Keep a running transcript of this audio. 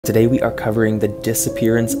Today we are covering the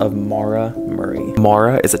disappearance of Maura Murray.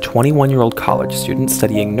 Maura is a 21-year-old college student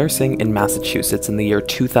studying nursing in Massachusetts in the year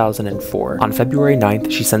 2004. On February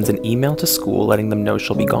 9th, she sends an email to school letting them know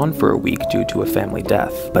she'll be gone for a week due to a family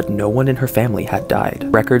death. But no one in her family had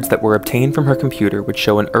died. Records that were obtained from her computer would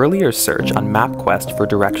show an earlier search on MapQuest for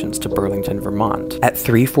directions to Burlington, Vermont. At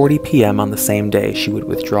 3:40 p.m. on the same day, she would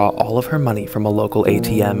withdraw all of her money from a local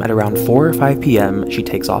ATM. At around 4 or 5 p.m., she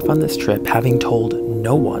takes off on this trip, having told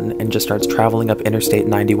no one, and just starts traveling up Interstate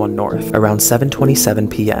 91 North. Around 7:27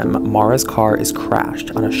 p.m., Maura's car is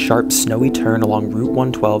crashed on a sharp, snowy turn along Route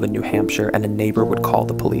 112 in New Hampshire, and a neighbor would call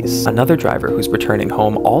the police. Another driver who's returning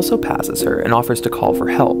home also passes her and offers to call for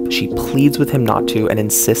help. She pleads with him not to and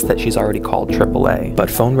insists that she's already called AAA, but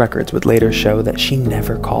phone records would later show that she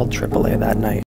never called AAA that night.